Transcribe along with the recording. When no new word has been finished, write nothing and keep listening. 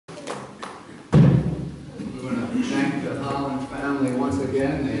to thank the Holland family once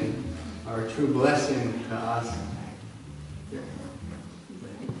again. They are a true blessing to us.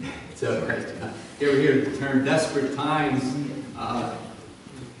 So, you ever hear the term desperate times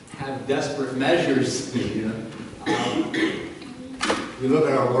have desperate measures? You know? We look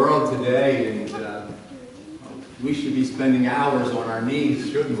at our world today, and we should be spending hours on our knees,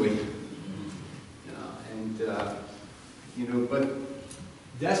 shouldn't we? But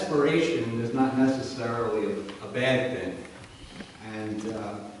desperation is not necessarily a bad thing. And,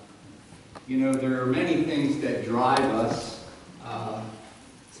 there are many things that drive us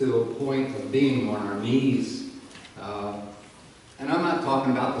to a point of being on our knees. And I'm not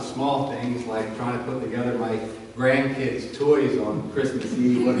talking about the small things like trying to put together my grandkids' toys on Christmas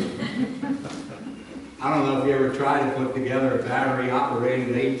Eve. I don't know if you ever tried to put together a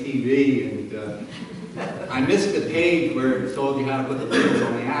battery-operated ATV, and I missed the page where it told you how to put the wheels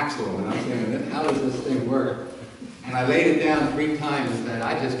on the axle, and I'm saying, how does this thing work? And I laid it down 3 times and said,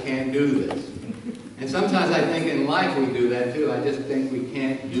 I just can't do this. And sometimes I think in life we do that too. I just think we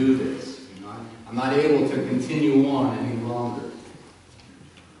can't do this. I'm not able to continue on any longer.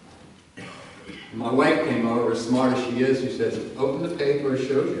 My wife came over, as smart as she is, she says, open the paper, it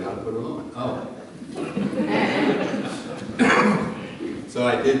shows you how to put them on. Oh. So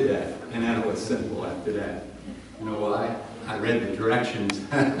I did that, and then it was simple after that. You know why? I read the directions.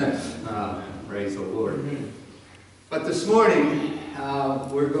 Praise the Lord. But this morning,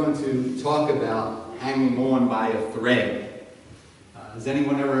 we're going to talk about hanging on by a thread. Has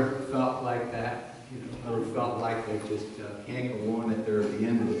anyone ever felt like that? Ever felt like they just can't go on, that they're at the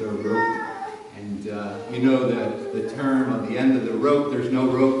end of their rope? And the term of the end of the rope, there's no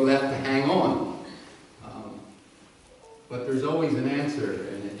rope left to hang on. But there's always an answer,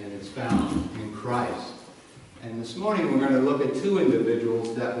 and it's found in Christ. And this morning we're going to look at 2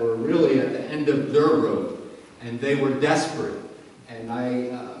 individuals that were really at the end of their rope, and they were desperate. And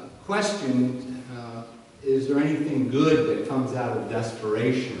I questioned, is there anything good that comes out of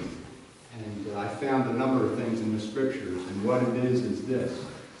desperation? And I found a number of things in the Scriptures, and what it is this.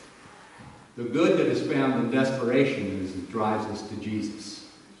 The good that is found in desperation is it drives us to Jesus.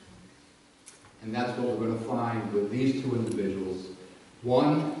 And that's what we're going to find with these 2 individuals.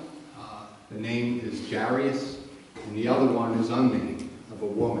 One, the name is Jairus, and the other one is unnamed, of a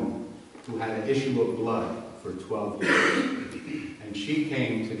woman who had an issue of blood for 12 years. And she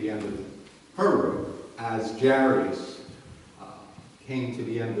came to the end of her rope, as Jairus came to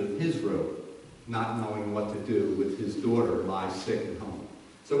the end of his rope, not knowing what to do with his daughter lies sick at home.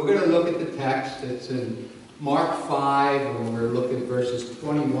 So we're going to look at the text. It's in Mark 5, and we're looking at verses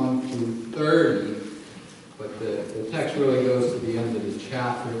 21 through 30. But the text really goes to the end of the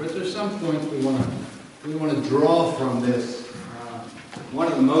chapter. But there's some points we want to draw from this. One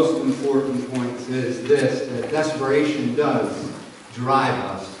of the most important points is this, that desperation does drive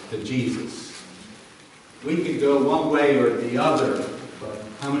us to Jesus. We could go one way or the other, but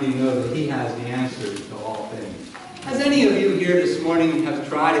how many know that He has the answers to all things? Has any of you here this morning have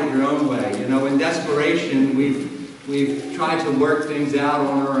tried it your own way? In desperation, we've tried to work things out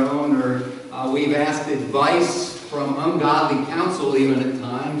on our own, or we've asked advice from ungodly counsel even at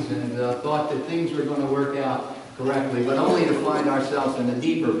times, and thought that things were going to work out correctly, but only to find ourselves in a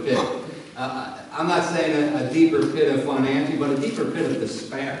deeper pit. I'm not saying a deeper pit of financial, but a deeper pit of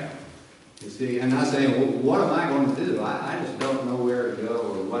despair. You see, and I say, well, what am I going to do? I just don't know where to go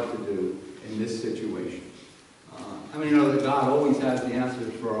or what to do in this situation. That God always has the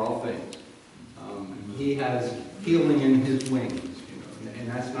answers for all things. He has healing in His wings, and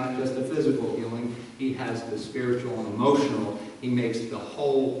that's not just a physical healing. He has the spiritual and emotional. He makes the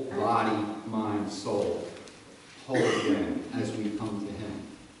whole body, mind, soul whole again as we come to Him.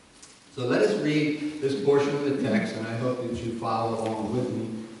 So let us read this portion of the text, and I hope that you follow along with me,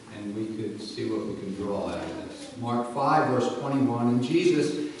 and we could see what we can draw out of this. Mark 5, verse 21, and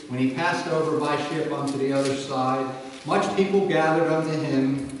Jesus, when He passed over by ship unto the other side, much people gathered unto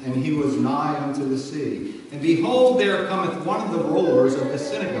Him, and He was nigh unto the sea. And behold, there cometh one of the rulers of the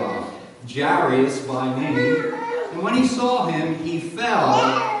synagogue, Jairus by name. And when he saw Him, he fell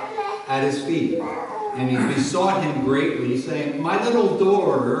at His feet. And he besought Him greatly, saying, My little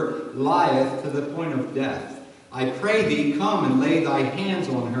daughter lieth to the point of death. I pray thee, come and lay thy hands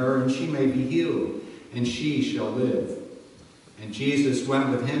on her, and she may be healed, and she shall live. And Jesus went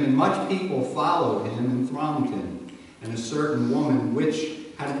with him, and much people followed Him and thronged Him. And a certain woman which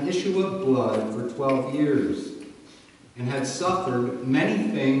had an issue of blood for 12 years, and had suffered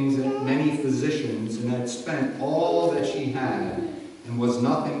many things at many physicians, and had spent all that she had, and was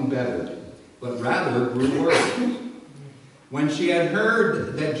nothing better, but rather grew worse. When she had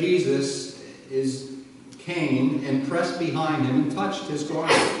heard that Jesus came and pressed behind him and touched his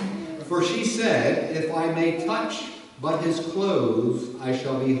garment. For she said, "If I may touch but his clothes, I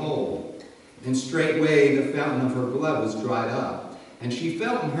shall be whole." And straightway the fountain of her blood was dried up, and she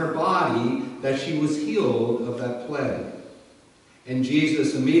felt in her body that she was healed of that plague. And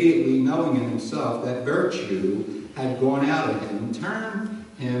Jesus, immediately knowing in himself that virtue had gone out of him, turned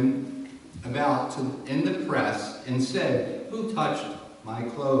him about in the press and said, "Who touched my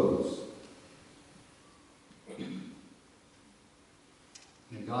clothes?"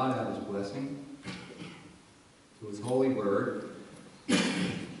 May God add his blessing to his holy word.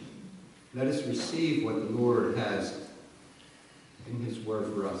 Let us receive what the Lord has in his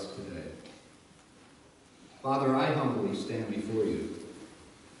word for us today. Father, I humbly stand before you.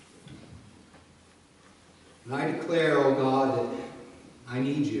 And I declare, O God, that I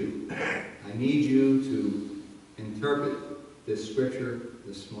need you. I need you to interpret this scripture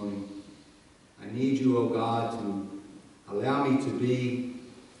this morning. I need you, O God, to allow me to be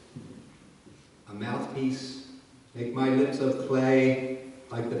a mouthpiece, make my lips of clay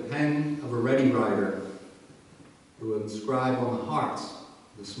like the pen of a ready writer who will inscribe on the hearts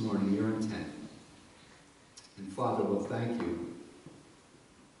this morning your intent. And Father, we'll thank you.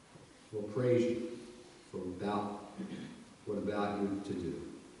 We'll praise you for what about you to do.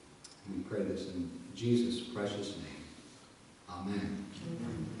 And we pray this in Jesus' precious name. Amen.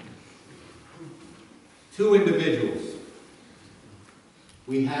 Two individuals.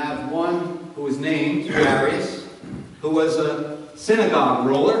 We have one who is named Jairus, who was a synagogue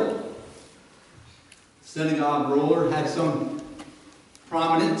ruler. Synagogue ruler had some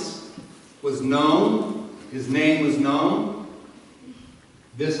prominence, was known, his name was known.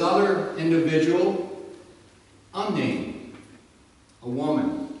 This other individual, unnamed, a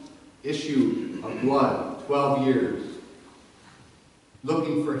woman, issue of blood, 12 years,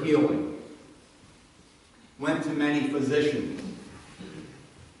 looking for healing. Went to many physicians,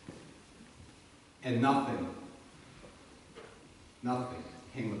 and nothing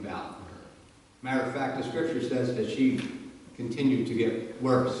came about for her. Matter of fact, the scripture says that she continued to get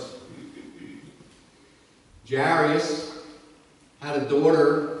worse. Jairus had a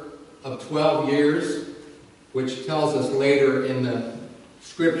daughter of 12 years, which tells us later in the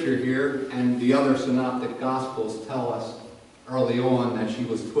scripture here, and the other synoptic gospels tell us early on that she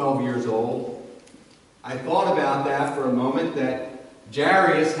was 12 years old. I thought about that for a moment, that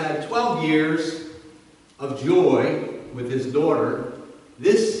Jairus had 12 years of joy with his daughter.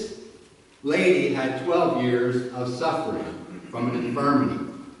 This lady had 12 years of suffering from an infirmity.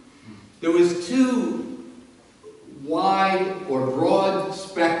 There was two wide or broad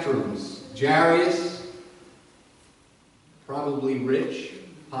spectrums. Jairus, probably rich,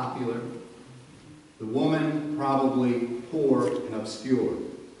 popular. The woman, probably poor and obscure.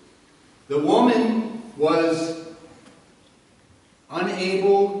 The woman was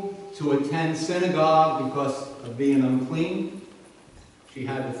unable to attend synagogue because of being unclean. She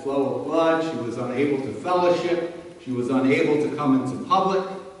had the flow of blood. She was unable to fellowship. She was unable to come into public.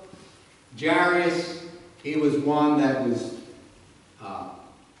 Jairus, he was one that was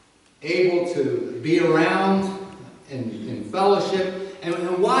able to be around in fellowship. And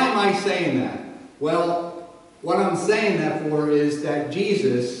why am I saying that? Well, what I'm saying that for is that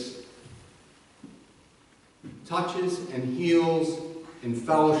Jesus touches and heals and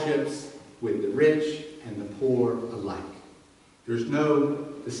fellowships with the rich and the poor alike. There's no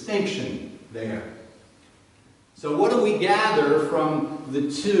distinction there. So what do we gather from the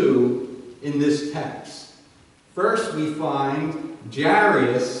two in this text? First, we find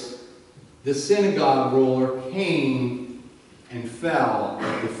Jairus, the synagogue ruler, came and fell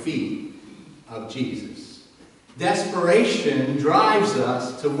at the feet of Jesus. Desperation drives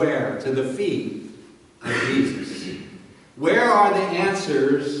us to where? To the feet of Jesus. Where are the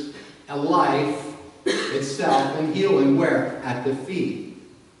answers in life itself and healing? Where? At the feet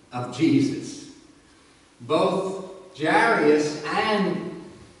of Jesus. Both Jairus and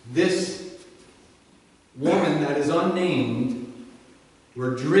this woman that is unnamed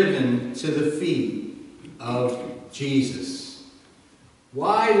were driven to the feet of Jesus.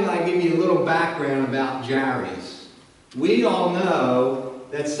 Why did I give you a little background about Jairus? We all know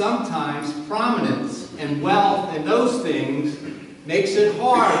that sometimes prominence and wealth and those things makes it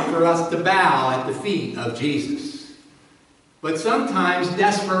hard for us to bow at the feet of Jesus. But sometimes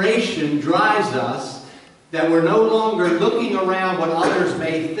desperation drives us that we're no longer looking around what others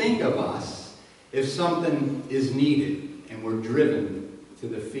may think of us if something is needed, and we're driven to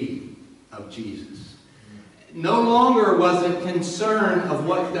the feet of Jesus. No longer was it concern of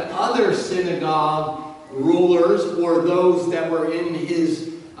what the other synagogue rulers or those that were in his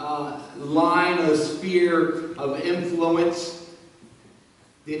line or sphere of influence,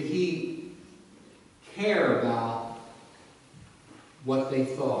 did he care about what they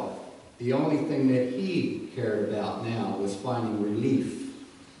thought? The only thing that he cared about now was finding relief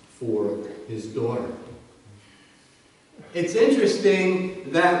for his daughter. It's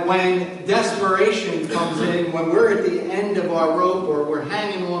interesting that when desperation comes in, when we're at the end of our rope or we're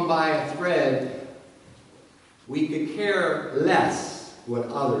hanging on by a thread, we could care less what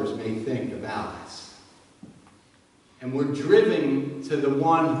others may think about us. And we're driven to the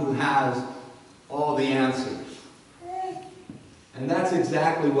one who has all the answers. And that's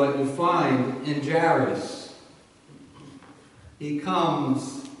exactly what you find in Jairus. He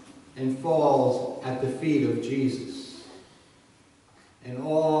comes and falls at the feet of Jesus. And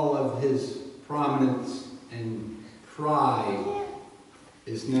all of his prominence and pride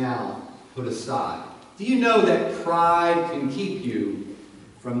is now put aside. Do you know that pride can keep you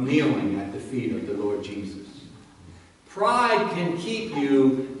from kneeling at the feet of the Lord Jesus? Pride can keep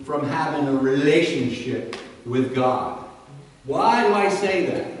you from having a relationship with God. Why do I say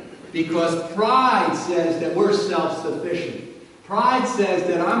that? Because pride says that we're self-sufficient. Pride says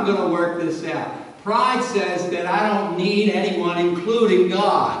that I'm going to work this out. Pride says that I don't need anyone, including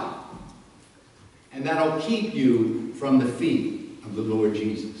God. And that'll keep you from the feet of the Lord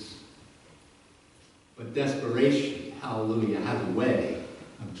Jesus. But desperation, hallelujah, has a way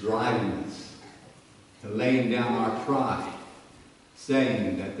of driving us to laying down our pride,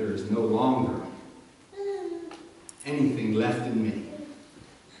 saying that there is no longer anything left in me.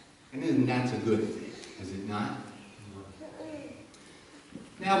 And isn't that a good thing, is it not?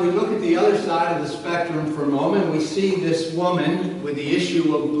 Now we look at the other side of the spectrum for a moment. We see this woman with the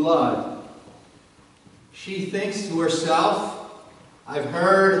issue of blood. She thinks to herself, I've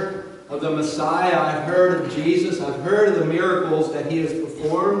heard of the Messiah, I've heard of Jesus, I've heard of the miracles that he has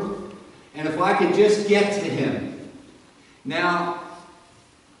performed, and if I could just get to him. Now,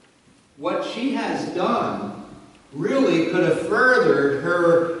 what she has done really could have furthered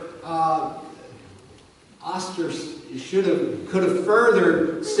her, could have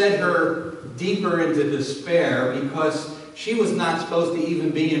further sent her deeper into despair, because she was not supposed to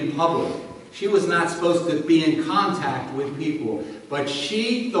even be in public. She was not supposed to be in contact with people. But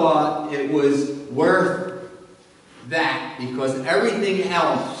she thought it was worth that, because everything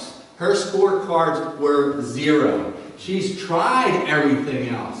else, her scorecards were zero. She's tried everything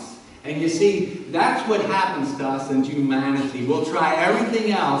else. And you see, that's what happens to us in humanity. We'll try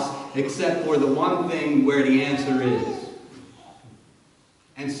everything else except for the one thing where the answer is.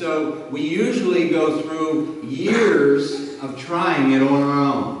 And so we usually go through years of trying it on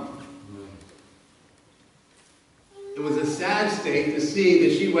our own. It was a sad state to see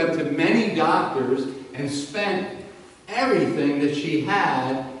that she went to many doctors and spent everything that she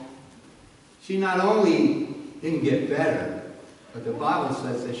had. She not only didn't get better, but the Bible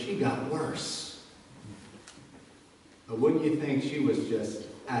says that she got worse. But wouldn't you think she was just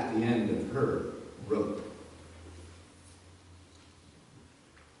at the end of her rope?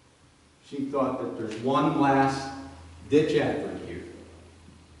 She thought that there's one last ditch effort here.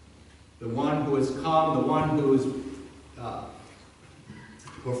 The one who has come, the one who has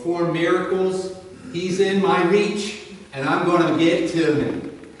performed miracles, he's in my reach, and I'm going to get to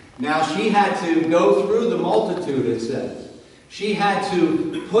him. Now she had to go through the multitude, it says. She had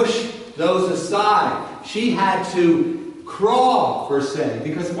to push those aside. She had to crawl, per se.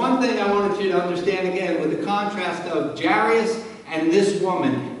 Because one thing I wanted you to understand again, with the contrast of Jairus and this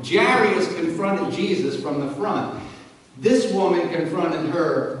woman. Jairus confronted Jesus from the front. This woman confronted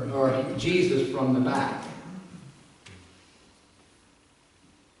her, or Jesus, from the back.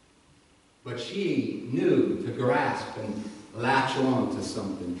 But she knew to grasp and latch on to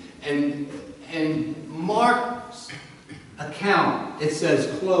something. And Mark's account, it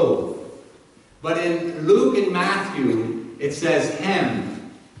says clothed. But in Luke and Matthew, it says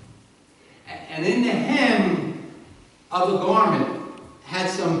hem. And in the hem of the garment had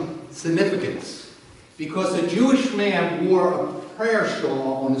some significance. Because a Jewish man wore a prayer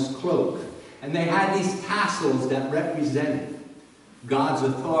shawl on his cloak. And they had these tassels that represented God's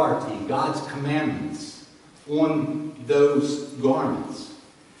authority, God's commandments on those garments.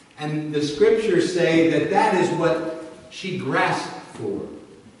 And the scriptures say that that is what she grasped for.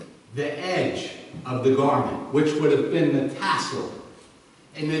 The edge of the garment, which would have been the tassel.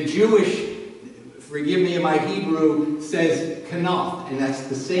 And the Jewish, forgive me in my Hebrew, says kanaf, and that's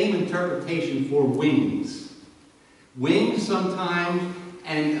the same interpretation for wings. Wings sometimes,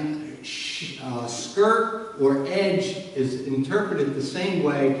 and skirt or edge is interpreted the same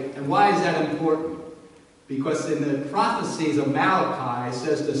way. And why is that important? Because in the prophecies of Malachi, it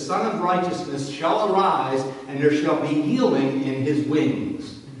says, the Son of Righteousness shall arise, and there shall be healing in his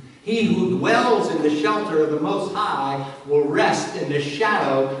wings. He who dwells in the shelter of the Most High will rest in the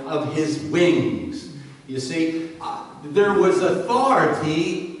shadow of his wings. You see, there was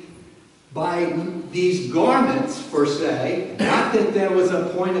authority by these garments, per se. Not that there was a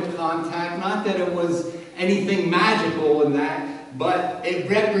point of contact, not that it was anything magical in that, but it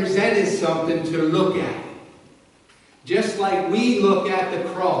represented something to look at. Just like we look at the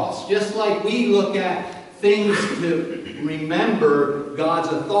cross, just like we look at things to remember God's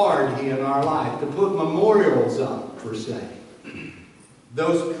authority in our life, to put memorials up, per se.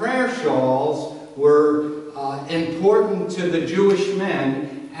 Those prayer shawls were important to the Jewish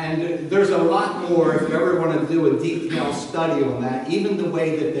men, and there's a lot more if you ever want to do a detailed study on that. Even the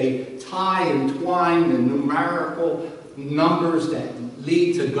way that they tie and twine the numerical numbers that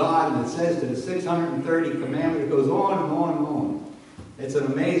lead to God, and it says to the 630 commandments. It goes on and on and on. It's an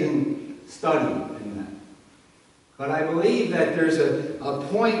amazing study in that. But I believe that there's a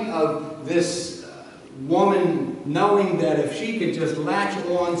point of this woman knowing that if she could just latch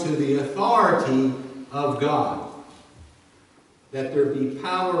on to the authority of God, that there'd be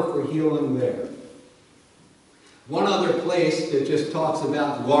power for healing there. One other place that just talks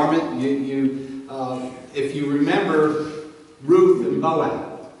about garment, if you remember Ruth and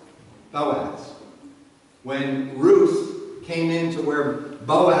Boaz. When Ruth came into where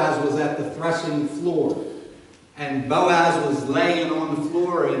Boaz was at the threshing floor, and Boaz was laying on the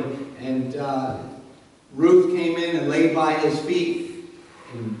floor, and Ruth came in and laid by his feet,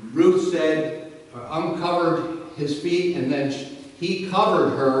 and Ruth said, uncovered his feet, and then he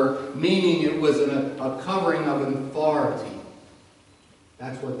covered her, meaning it was a covering of authority.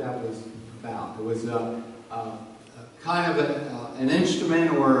 That's what that was about. It was kind of an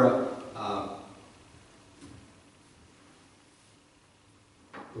instrument, or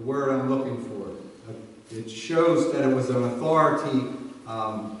the word I'm looking for. It shows that it was an authority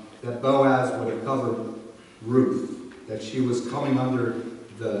that Boaz would have covered Ruth, that she was coming under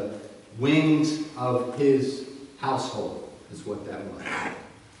the wings of his household, is what that was.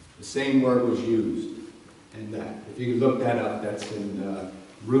 The same word was used in that. If you look that up, that's in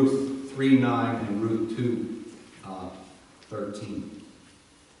Ruth 3:9 and Ruth 2:13.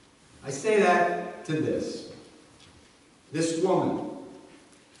 I say that to this. This woman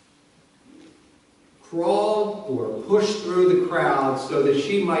crawled or pushed through the crowd so that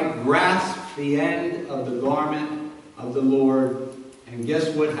she might grasp the end of the garment of the Lord. And guess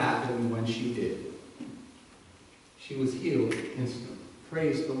what happened when she did? She was healed instantly.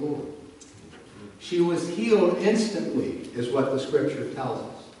 Praise the Lord. She was healed instantly, is what the Scripture tells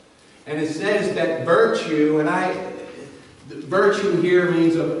us. And it says that virtue, virtue here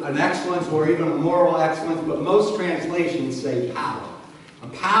means an excellence or even a moral excellence, but most translations say power.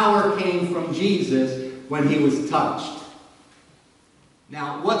 Power came from Jesus when he was touched.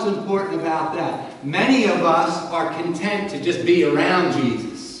 Now, what's important about that? Many of us are content to just be around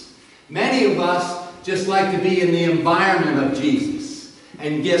Jesus. Many of us just like to be in the environment of Jesus.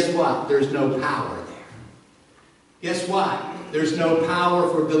 And guess what? There's no power there. Guess what? There's no power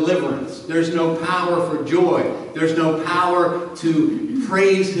for deliverance. There's no power for joy. There's no power to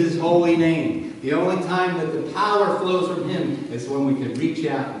praise his holy name. The only time that the power flows from him is when we can reach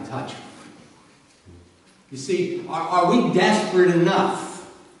out and touch him. You see, are we desperate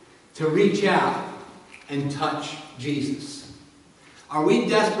enough to reach out and touch Jesus? Are we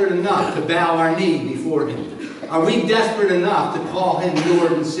desperate enough to bow our knee before him? Are we desperate enough to call him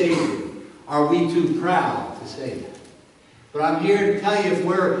Lord and Savior? Are we too proud to say that? But I'm here to tell you, if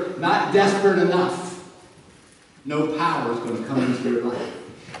we're not desperate enough, no power is going to come into your life.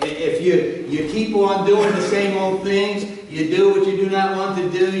 If you keep on doing the same old things, you do what you do not want to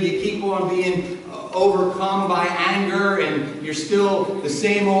do, you keep on being overcome by anger, and you're still the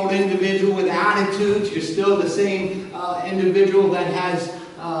same old individual with attitudes, you're still the same individual that has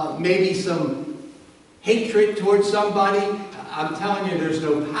maybe some hatred towards somebody, I'm telling you, there's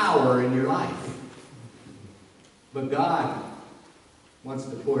no power in your life. But God wants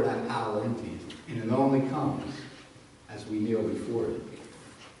to pour that power into you, and it only comes as we kneel before him.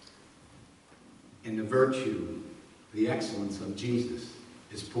 And the virtue, the excellence of Jesus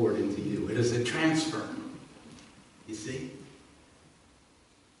is poured into you. It is a transfer, you see?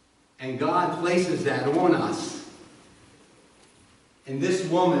 And God places that on us. And this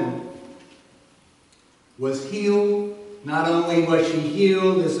woman was healed. Not only was she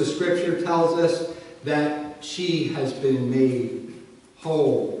healed, as the Scripture tells us, that she has been made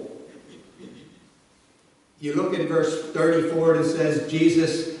whole. You look at verse 34, and it says,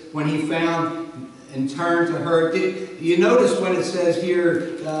 Jesus, when he found and turned to her. You notice when it says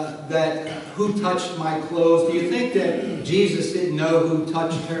here that who touched my clothes? Do you think that Jesus didn't know who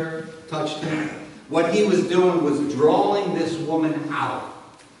touched him? What he was doing was drawing this woman out.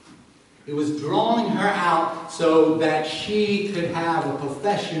 It was drawing her out so that she could have a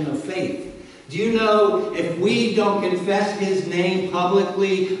profession of faith. Do you know, if we don't confess his name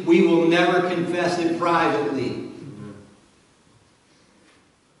publicly, we will never confess it privately.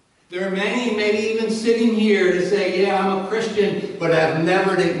 There are many, maybe even sitting here, to say, yeah, I'm a Christian, but I've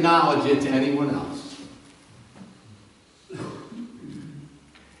never acknowledged it to anyone else.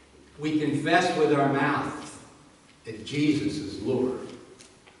 We confess with our mouth that Jesus is Lord.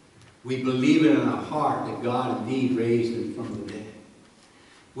 We believe it in our heart that God indeed raised him from the dead.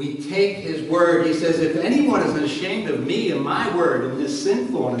 We take his word. He says, if anyone is ashamed of me and my word in this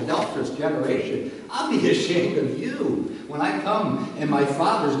sinful and adulterous generation, I'll be ashamed of you when I come in my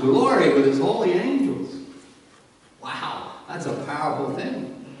Father's glory with his holy angels. Wow, that's a powerful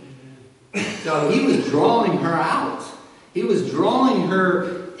thing. So he was drawing her out. He was drawing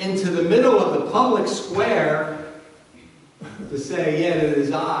her into the middle of the public square to say, yet it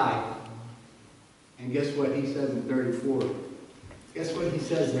is I. And guess what he says in 34? Guess what he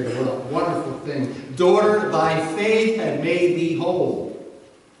says there? What a wonderful thing. Daughter, thy faith had made thee whole.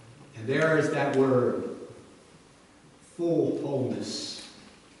 And there is that word. Full wholeness.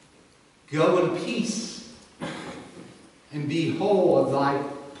 Go in peace and be whole of thy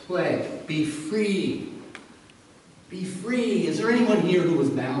plague. Be free. Be free. Is there anyone here who was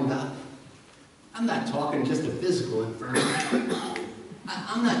bound up? I'm not talking just a physical infirmity.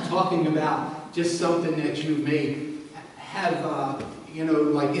 I'm not talking about just something that you may have,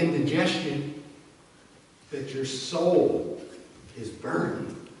 like indigestion, that your soul is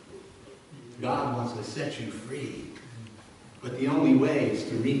burdened. God wants to set you free. But the only way is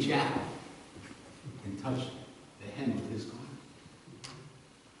to reach out and touch the hem of his garment.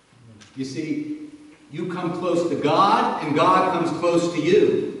 You see, you come close to God, and God comes close to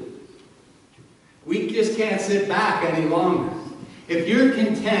you. We just can't sit back any longer. If you're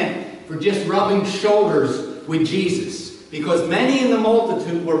content for just rubbing shoulders with Jesus, because many in the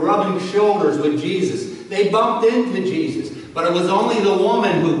multitude were rubbing shoulders with Jesus. They bumped into Jesus. But it was only the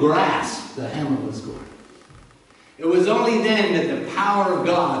woman who grasped the hem of his garment. It was only then that the power of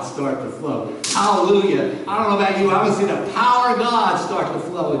God started to flow. Hallelujah. I don't know about you. I want to see the power of God start to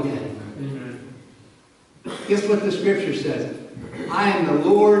flow again. Guess what the scripture says? I am the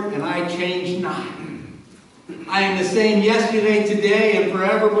Lord and I change not. I am the same yesterday, today, and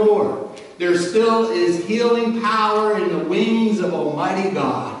forevermore. There still is healing power in the wings of Almighty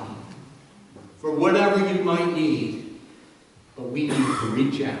God for whatever you might need. But we need to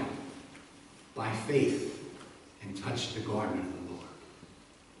reach out by faith and touch the garment of the Lord.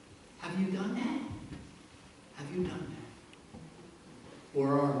 Have you done that? Have you done that?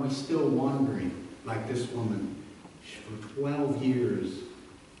 Or are we still wandering like this woman for 12 years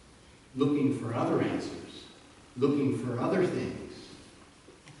looking for other answers, looking for other things?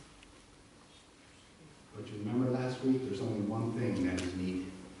 But you remember last week, there's only one thing that is needed.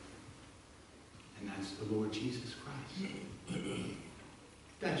 And that's the Lord Jesus Christ. If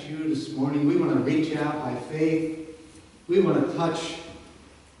that's you this morning, we want to reach out by faith. We want to touch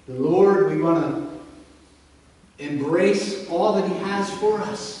the Lord. We want to embrace all that he has for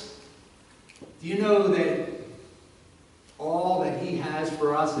us. Do you know that all that he has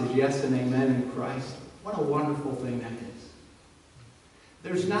for us is yes and amen in Christ? What a wonderful thing that is.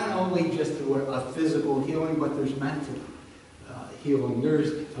 There's not only just a physical healing, but there's mental healing.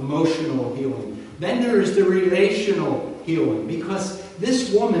 There's emotional healing. Then there's the relational healing. Because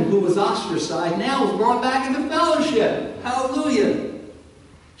this woman who was ostracized now was brought back into fellowship. Hallelujah.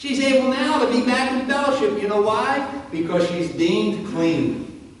 She's able now to be back in fellowship. You know why? Because she's deemed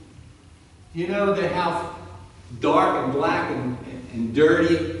clean. You know that how dark and black and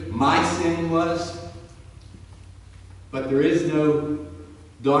dirty my sin was? But there is no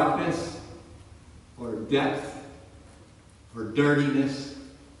darkness or depth or dirtiness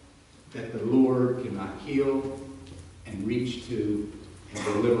that the Lord cannot heal and reach to and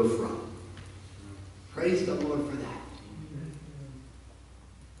deliver from. Praise the Lord for that.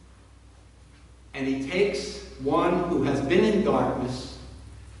 And he takes one who has been in darkness,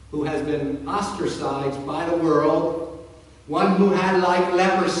 who has been ostracized by the world, one who had like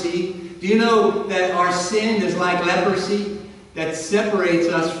leprosy. Do you know that our sin is like leprosy that separates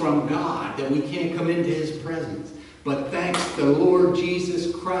us from God, that we can't come into his presence? But thanks to the Lord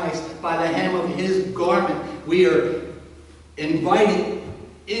Jesus Christ, by the hem of his garment, we are invited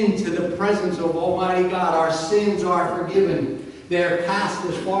into the presence of Almighty God. Our sins are forgiven. They are cast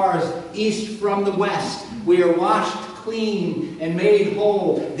as far as east from the west. We are washed clean and made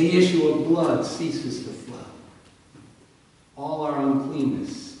whole. The issue of blood ceases to flow. All our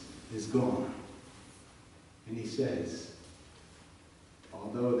uncleanness is gone. And he says,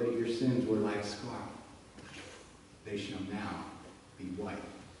 although that your sins were like scarlet, they shall now be white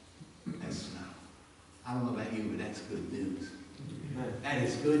as snow. I don't know about you, but that's good news. That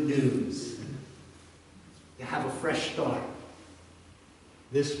is good news. You have a fresh start.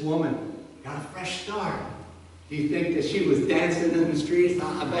 This woman got a fresh start. Do you think that she was dancing in the streets?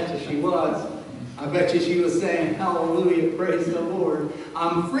 I bet you she was. I bet you she was saying, hallelujah, praise the Lord.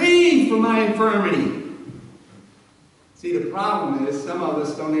 I'm free from my infirmity. See, the problem is some of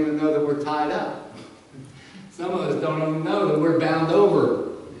us don't even know that we're tied up. Some of us don't even know that we're bound over.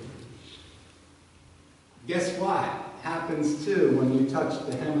 Guess what? Happens too when you touch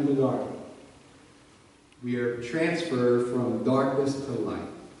the hem of the garment. We are transferred from darkness to light,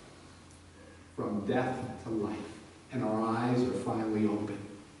 from death to life, and our eyes are finally open.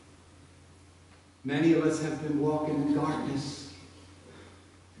 Many of us have been walking in darkness,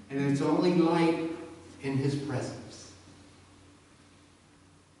 and it's only light in His presence.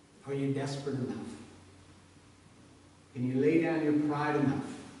 Are you desperate enough? Can you lay down your pride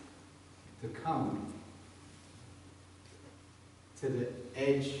enough to come to the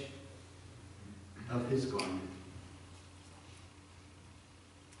edge of His garment?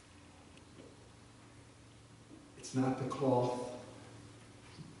 It's not the cloth.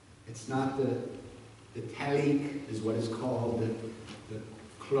 It's not the talik, is what is called, the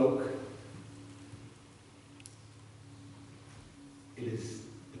cloak. It is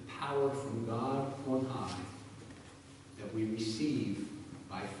the power from God on high that we receive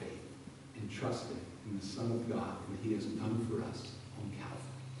by faith and trusting in the Son of God, what He has done for us on Calvary.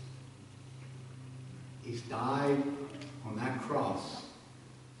 He's died on that cross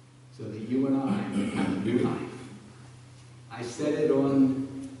so that you and I would have a new life. I said it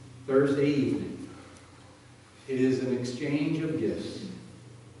on Thursday evening. It is an exchange of gifts.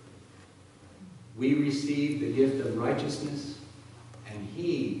 We received the gift of righteousness, and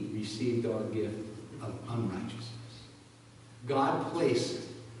He received our gift of unrighteousness. God placed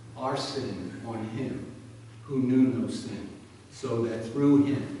our sin on Him who knew no sin, so that through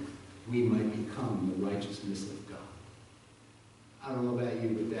Him we might become the righteousness of God. I don't know about you,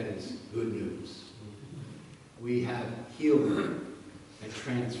 but that is good news. We have healing that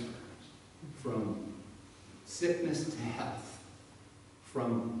transfers from sickness to health,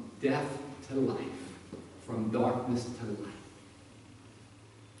 from death to life, from darkness to light.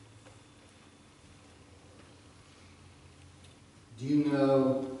 Do you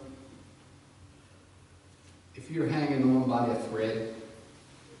know, if you're hanging on by a thread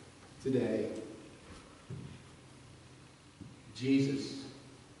today, Jesus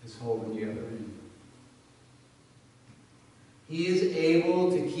is holding the other end. He is able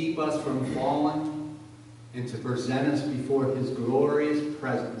to keep us from falling and to present us before His glorious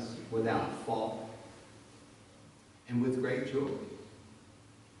presence without fault and with great joy.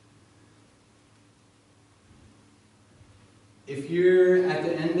 If you're at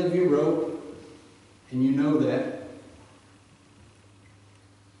the end of your rope and you know that,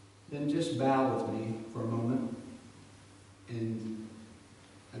 then just bow with me for a moment. And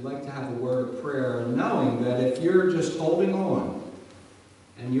I'd like to have a word of prayer, knowing that if you're just holding on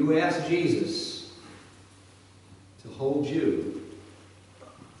and you ask Jesus to hold you,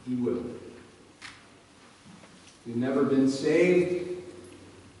 He will. You've never been saved.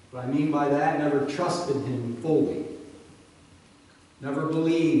 What I mean by that, never trusted Him fully. Never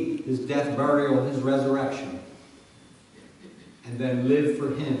believed His death, burial, His resurrection. And then live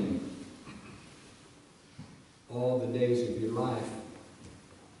for Him all the days of your life.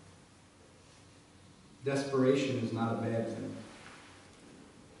 Desperation is not a bad thing.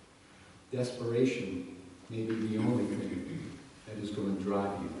 Desperation may be the only thing that is going to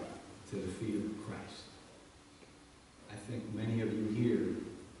drive you to the feet of Christ. I think many of you here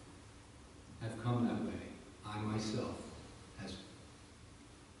have come that way. I myself has.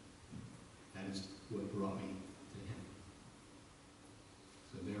 That is what brought me to Him.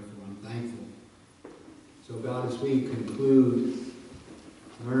 So therefore I'm thankful. So God, as we conclude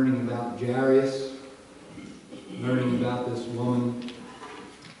learning about Jairus, learning about this woman,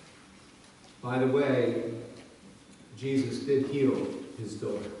 by the way, Jesus did heal His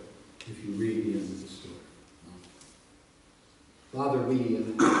daughter, if you read the end of the story. Father, we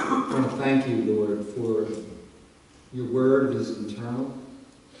want to thank you, Lord, for your word is eternal.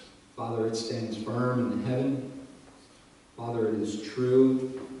 Father, it stands firm in heaven. Father, it is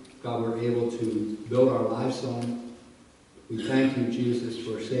true. God, we're able to build our lives on. We thank you, Jesus,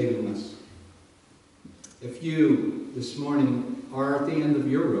 for saving us. If you, this morning, are at the end of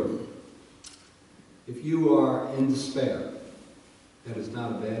your rope, if you are in despair, that is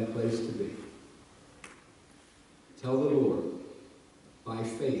not a bad place to be. Tell the Lord, by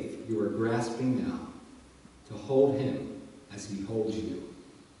faith, you are grasping now to hold him as he holds you.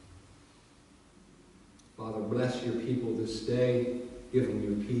 Father, bless your people this day. Give them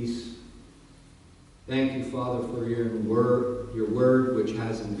your peace. Thank you, Father, for your word which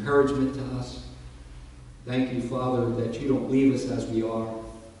has encouragement to us. Thank you, Father, that you don't leave us as we are.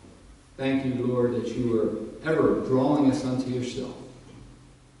 Thank you, Lord, that you are ever drawing us unto yourself.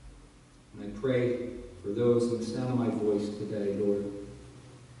 And I pray for those in the sound of my voice today, Lord,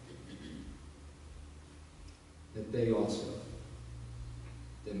 that they also,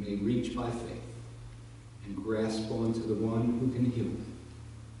 that may reach by faith and grasp onto the one who can heal them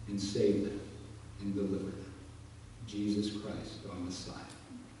and save them and deliver them. Jesus Christ, our Messiah.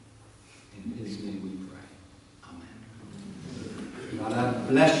 In his name we pray. Amen. God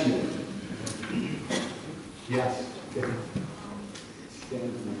bless you. Yes. Stand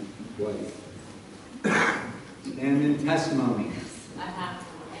in wife. Stand in testimony. I have to,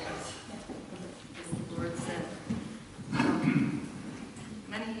 yes. As the Lord said.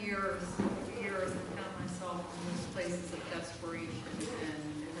 Many years, I've found myself in those places of desperation, and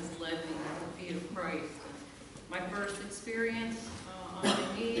it has led me to the feet of Christ. My first experience on my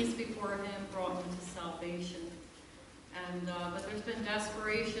knees before him brought me to salvation. And but there's been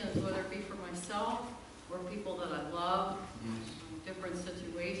desperations, whether it be for myself or people that I love, different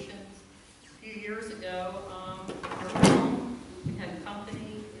situations. A few years ago, we had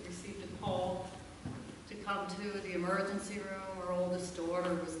company. We received a call to come to the emergency room. Our oldest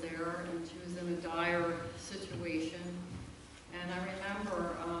daughter was there, and she was in a dire situation. And I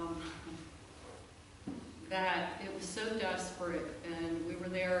remember that it was so desperate, and we were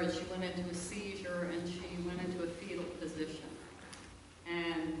there, and she went into a seizure, and she went into a fetal position.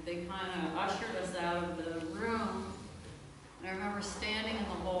 And they kind of ushered us out of the room. And I remember standing in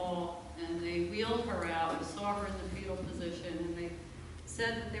the hall, and they wheeled her out. We saw her in the fetal position, and they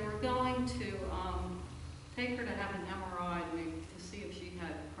said that they were going to take her to have an MRI to see if she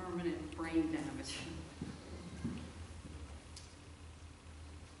had permanent brain damage.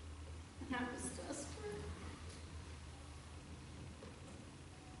 And that was desperate.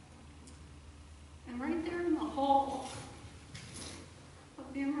 And right there in the hall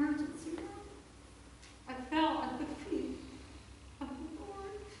of the emergency room, I fell at the feet of the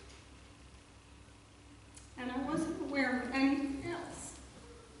Lord. And I wasn't aware of anything else.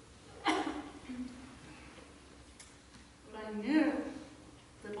 But I knew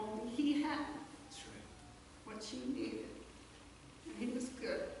that only he had what she needed. And he was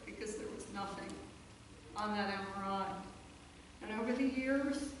good, because there was nothing on that MRI. And over the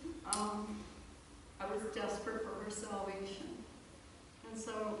years, I was desperate for her salvation. And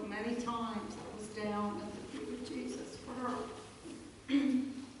so many times I was down at the feet of Jesus for her.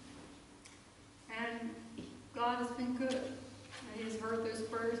 And God has been good. And he's heard those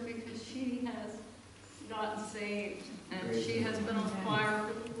prayers because she has gotten saved. And she has been on fire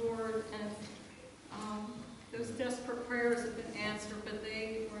for the Lord. And those desperate prayers have been answered, but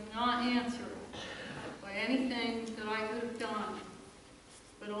they were not answered by anything that I could have done,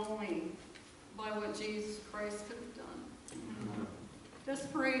 but only by what Jesus Christ could have done.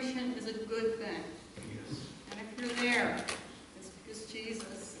 Desperation is a good thing. And if you're there, it's because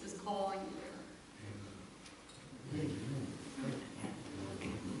Jesus is calling you.